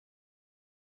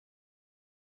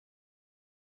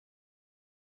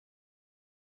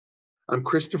I'm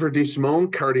Christopher DeSimone,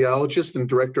 cardiologist and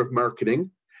director of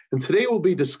marketing, and today we'll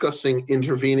be discussing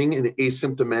intervening in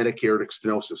asymptomatic aortic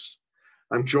stenosis.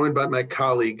 I'm joined by my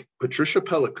colleague, Patricia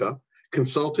Pellica,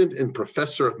 consultant and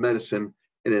professor of medicine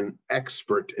and an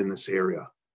expert in this area.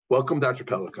 Welcome, Dr.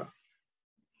 Pellica.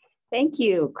 Thank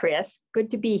you, Chris.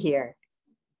 Good to be here.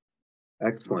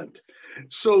 Excellent.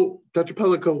 So, Dr.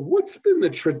 Pellica, what's been the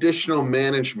traditional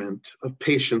management of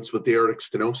patients with aortic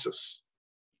stenosis?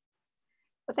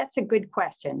 Well, that's a good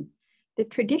question. The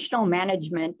traditional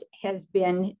management has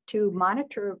been to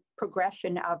monitor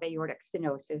progression of aortic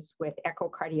stenosis with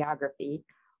echocardiography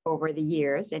over the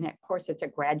years. And of course, it's a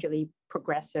gradually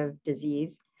progressive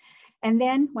disease. And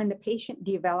then when the patient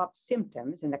develops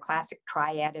symptoms, and the classic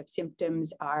triad of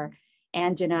symptoms are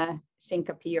angina,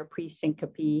 syncope or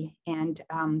pre-syncope, and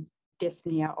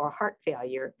dyspnea or heart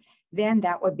failure, then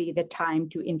that would be the time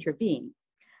to intervene.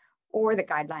 Or the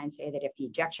guidelines say that if the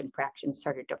ejection fraction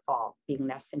started to fall, being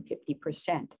less than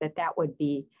 50%, that would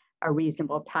be a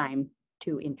reasonable time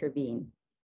to intervene.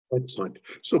 Excellent.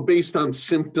 So based on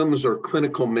symptoms or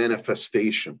clinical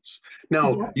manifestations.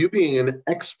 Now, you being an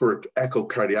expert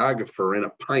echocardiographer and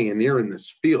a pioneer in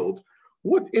this field,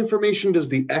 what information does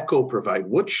the echo provide?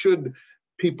 What should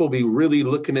people be really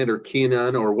looking at or keen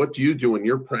on, or what do you do in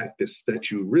your practice that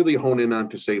you really hone in on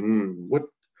to say, what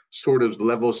sort of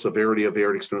level of severity of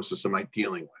aortic stenosis am I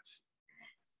dealing with?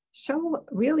 So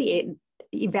really,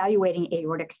 evaluating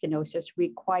aortic stenosis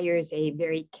requires a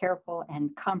very careful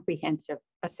and comprehensive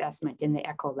assessment in the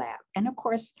echo lab. And of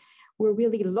course, we're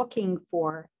really looking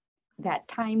for that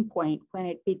time point when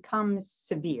it becomes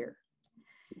severe.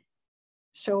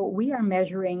 So we are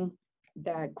measuring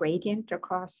the gradient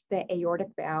across the aortic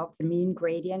valve, the mean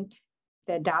gradient,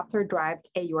 the Doppler-derived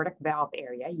aortic valve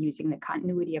area using the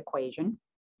continuity equation.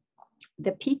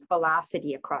 The peak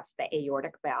velocity across the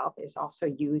aortic valve is also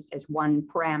used as one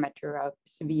parameter of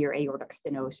severe aortic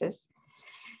stenosis.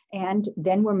 And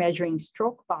then we're measuring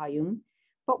stroke volume,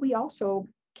 but we also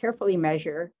carefully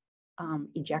measure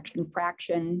ejection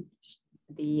fraction,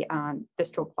 the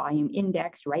stroke volume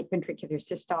index, right ventricular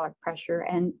systolic pressure,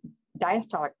 and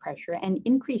diastolic pressure. And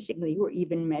increasingly, we're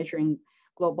even measuring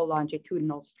global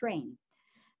longitudinal strain.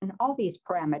 And all these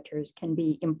parameters can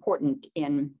be important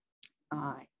in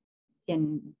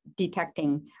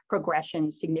detecting progression,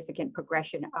 significant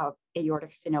progression of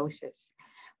aortic stenosis.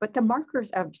 But the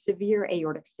markers of severe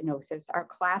aortic stenosis are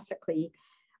classically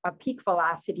a peak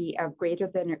velocity of greater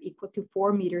than or equal to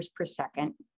 4 meters per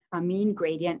second, a mean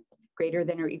gradient greater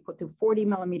than or equal to 40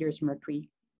 millimeters mercury,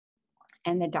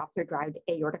 and the Doppler-derived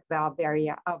aortic valve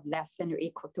area of less than or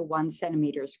equal to 1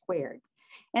 centimeter squared.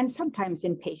 And sometimes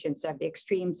in patients of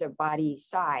extremes of body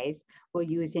size, we'll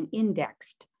use an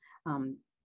indexed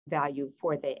value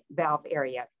for the valve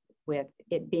area, with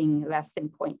it being less than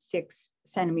 0.6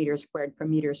 centimeters squared per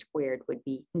meter squared would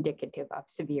be indicative of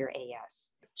severe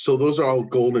AS. So those are all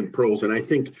golden pearls. And I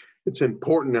think it's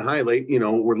important to highlight,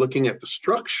 we're looking at the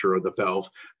structure of the valve,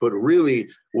 but really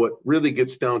what really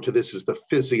gets down to this is the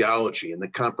physiology and the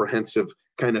comprehensive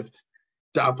kind of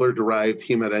Doppler-derived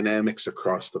hemodynamics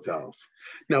across the valve.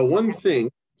 Now, one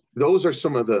thing, those are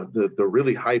some of the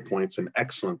really high points, and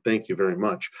excellent, thank you very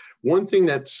much. One thing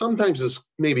that sometimes is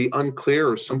maybe unclear,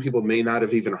 or some people may not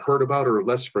have even heard about or are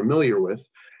less familiar with,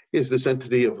 is this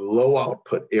entity of low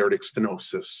output aortic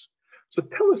stenosis. So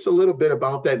tell us a little bit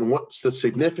about that and what's the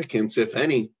significance, if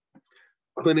any,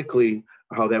 clinically,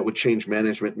 how that would change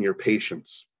management in your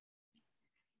patients.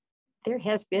 There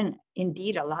has been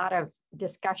indeed a lot of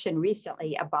discussion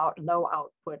recently about low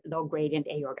output, low gradient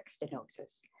aortic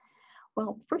stenosis.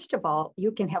 Well, first of all,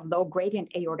 you can have low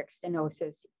gradient aortic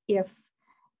stenosis if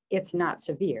it's not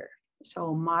severe.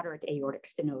 So moderate aortic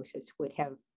stenosis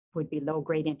would be low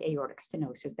gradient aortic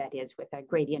stenosis, that is, with a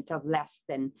gradient of less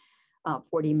than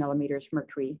 40 millimeters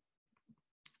mercury.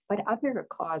 But other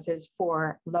causes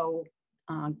for low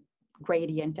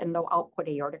gradient and low output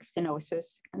aortic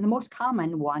stenosis, and the most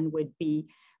common one would be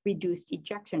reduced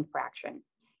ejection fraction.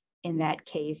 In that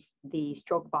case, the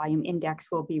stroke volume index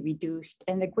will be reduced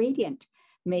and the gradient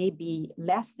may be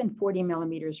less than 40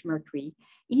 millimeters mercury,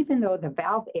 even though the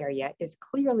valve area is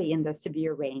clearly in the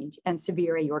severe range and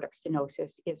severe aortic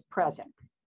stenosis is present.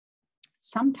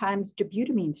 Sometimes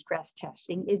dobutamine stress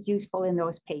testing is useful in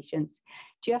those patients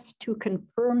just to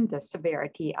confirm the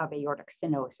severity of aortic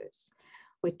stenosis.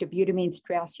 With dobutamine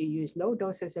stress, you use low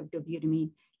doses of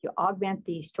dobutamine, you augment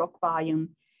the stroke volume,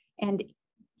 and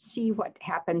see what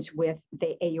happens with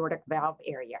the aortic valve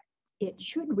area. It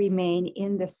should remain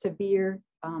in the severe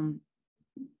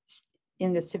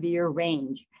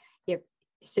range if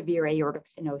severe aortic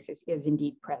stenosis is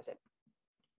indeed present.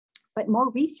 But more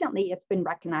recently, it's been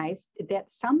recognized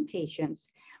that some patients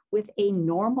with a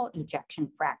normal ejection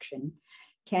fraction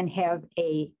can have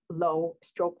a low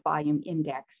stroke volume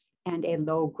index and a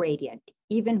low gradient,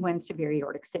 even when severe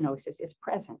aortic stenosis is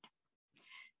present.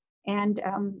 And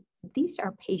these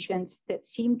are patients that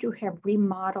seem to have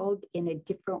remodeled in a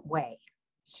different way.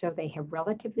 So they have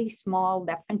relatively small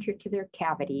left ventricular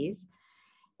cavities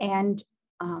and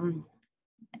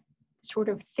sort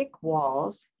of thick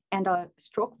walls and a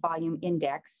stroke volume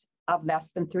index of less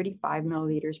than 35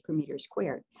 milliliters per meter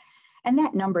squared. And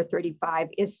that number 35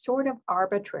 is sort of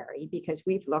arbitrary because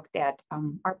we've looked at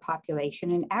our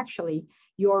population, and actually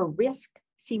your risk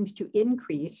seems to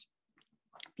increase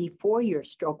before your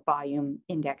stroke volume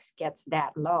index gets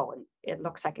that low. And it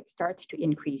looks like it starts to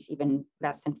increase even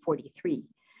less than 43.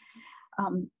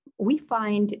 We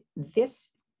find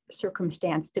this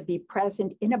circumstance to be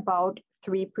present in about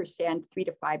 3%, 3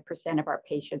 to 5% of our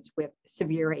patients with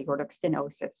severe aortic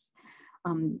stenosis.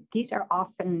 These are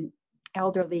often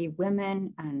elderly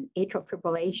women, and atrial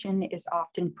fibrillation is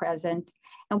often present.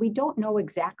 And we don't know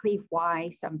exactly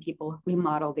why some people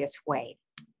remodel this way.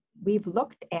 We've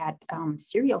looked at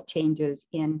serial changes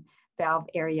in valve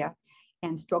area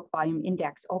and stroke volume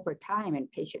index over time in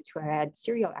patients who had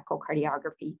serial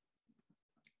echocardiography.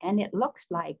 And it looks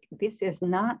like this is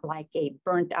not like a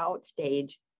burnt out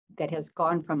stage that has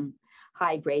gone from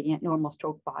high gradient normal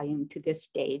stroke volume to this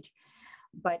stage,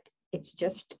 but it's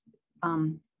just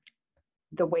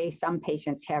the way some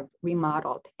patients have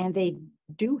remodeled, and they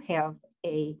do have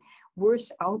a worse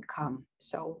outcome.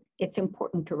 So it's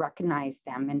important to recognize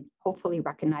them and hopefully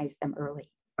recognize them early.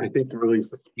 I think early is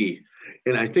the key.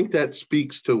 And I think that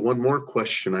speaks to one more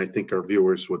question I think our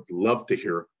viewers would love to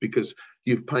hear, because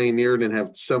you've pioneered and have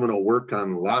seminal work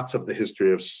on lots of the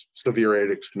history of severe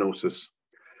aortic stenosis.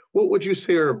 What would you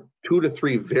say are 2 to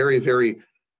 3 very, very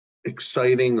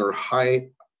exciting or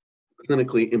high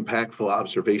clinically impactful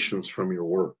observations from your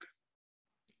work?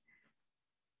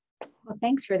 Well,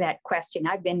 thanks for that question.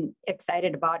 I've been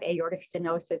excited about aortic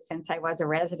stenosis since I was a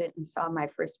resident and saw my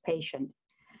first patient.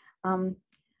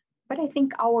 But I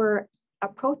think our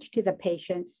approach to the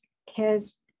patients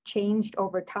has changed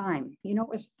over time. You know, it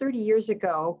was 30 years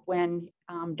ago when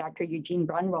Dr. Eugene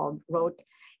Brunwald wrote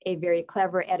a very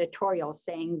clever editorial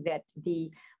saying that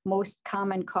the most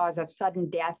common cause of sudden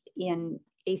death in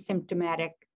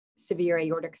asymptomatic severe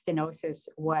aortic stenosis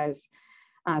was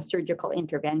surgical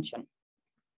intervention.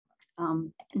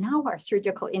 Now our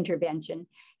surgical intervention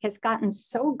has gotten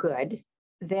so good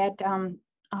that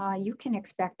you can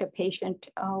expect a patient,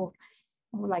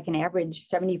 like an average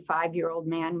 75-year-old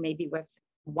man, maybe with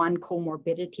one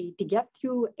comorbidity, to get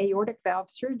through aortic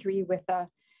valve surgery with a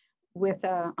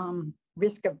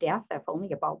risk of death of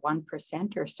only about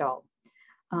 1% or so.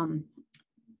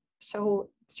 So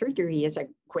surgery is a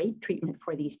great treatment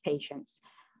for these patients.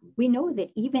 We know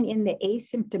that even in the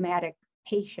asymptomatic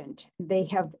patient, they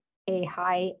have a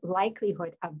high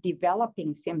likelihood of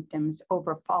developing symptoms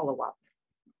over follow-up.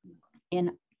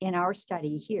 In our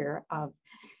study here of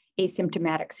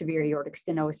asymptomatic severe aortic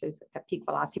stenosis with a peak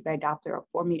velocity by Doppler of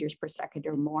 4 meters per second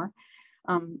or more,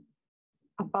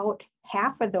 about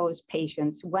half of those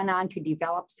patients went on to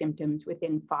develop symptoms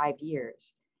within 5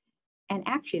 years. And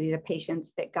actually, the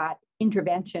patients that got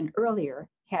intervention earlier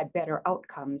had better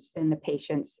outcomes than the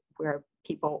patients where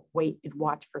people wait and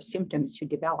watch for symptoms to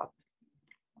develop.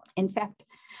 In fact,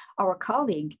 our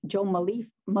colleague, Joe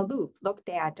Maloof, looked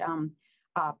at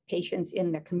patients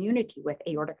in the community with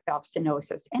aortic valve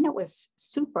stenosis, and it was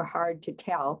super hard to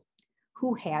tell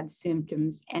who had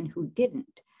symptoms and who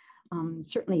didn't.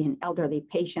 Certainly in elderly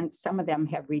patients, some of them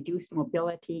have reduced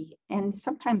mobility, and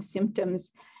sometimes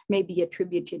symptoms may be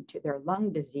attributed to their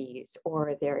lung disease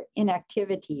or their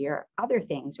inactivity or other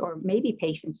things, or maybe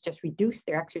patients just reduce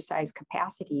their exercise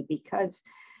capacity because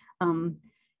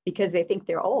they think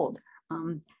they're old.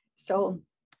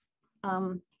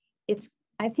 It's,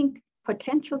 I think,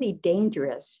 potentially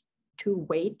dangerous to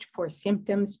wait for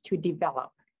symptoms to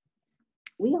develop.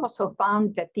 We also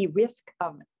found that the risk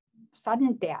of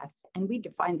sudden death, and we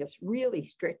defined this really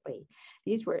strictly,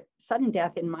 these were sudden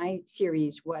death in my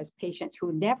series was patients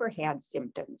who never had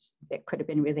symptoms that could have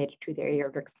been related to their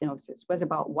aortic stenosis, was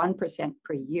about 1%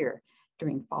 per year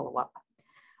during follow-up.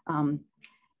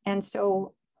 And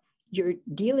so you're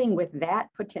dealing with that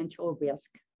potential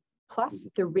risk, plus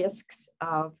the risks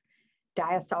of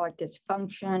diastolic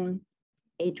dysfunction,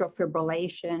 atrial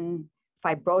fibrillation,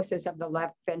 fibrosis of the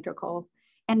left ventricle,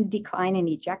 and decline in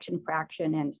ejection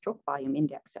fraction and stroke volume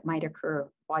index that might occur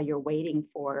while you're waiting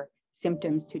for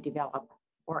symptoms to develop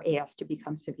or AS to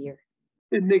become severe.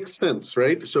 It makes sense,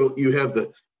 right? So you have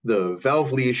the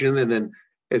valve lesion, and then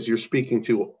as you're speaking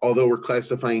to, although we're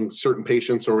classifying certain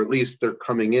patients, or at least they're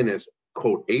coming in as,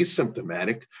 quote,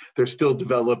 asymptomatic, they're still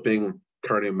developing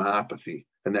cardiomyopathy,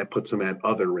 and that puts them at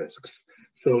other risks.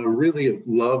 So I really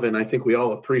love, and I think we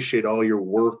all appreciate all your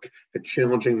work at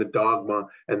challenging the dogma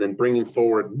and then bringing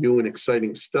forward new and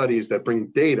exciting studies that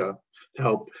bring data to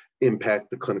help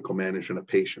impact the clinical management of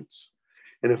patients.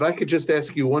 And if I could just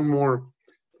ask you one more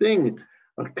thing,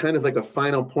 kind of like a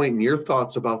final point in your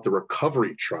thoughts about the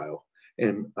recovery trial.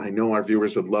 And I know our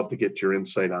viewers would love to get your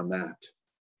insight on that.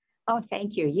 Oh,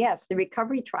 thank you. Yes, the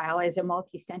recovery trial is a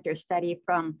multi-center study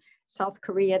from South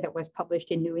Korea that was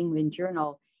published in New England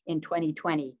Journal in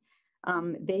 2020.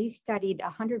 They studied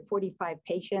 145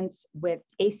 patients with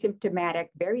asymptomatic,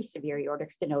 very severe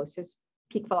aortic stenosis,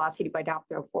 peak velocity by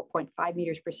Doppler of 4.5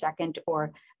 meters per second,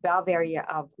 or valve area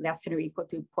of less than or equal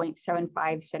to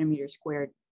 0.75 centimeters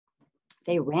squared.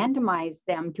 They randomized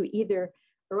them to either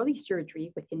early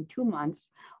surgery within 2 months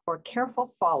or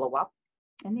careful follow-up,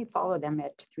 and they follow them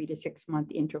at 3 to 6 month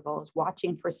intervals,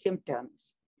 watching for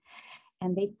symptoms.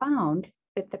 And they found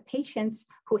that the patients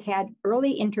who had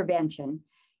early intervention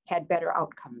had better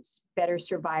outcomes, better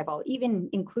survival, even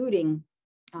including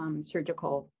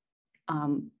surgical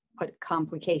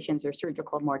complications or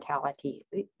surgical mortality.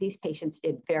 These patients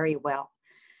did very well.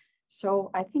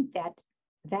 So I think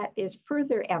that is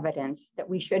further evidence that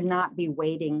we should not be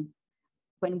waiting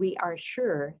when we are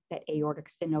sure that aortic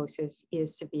stenosis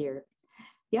is severe.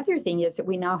 The other thing is that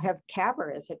we now have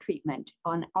TAVR as a treatment.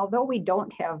 Although we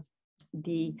don't have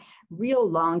the real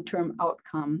long-term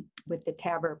outcome with the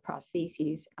TAVR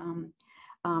prostheses,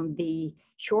 the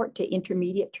short to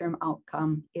intermediate term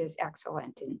outcome is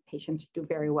excellent, and patients do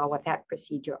very well with that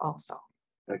procedure also.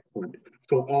 Excellent.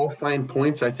 So all fine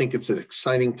points. I think it's an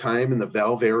exciting time in the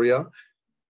valve area,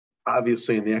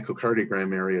 obviously in the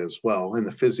echocardiogram area as well, and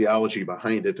the physiology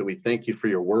behind it. And we thank you for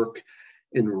your work.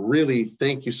 And really,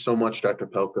 thank you so much, Dr.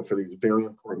 Pelka, for these very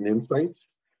important insights.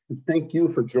 And thank you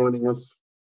for joining us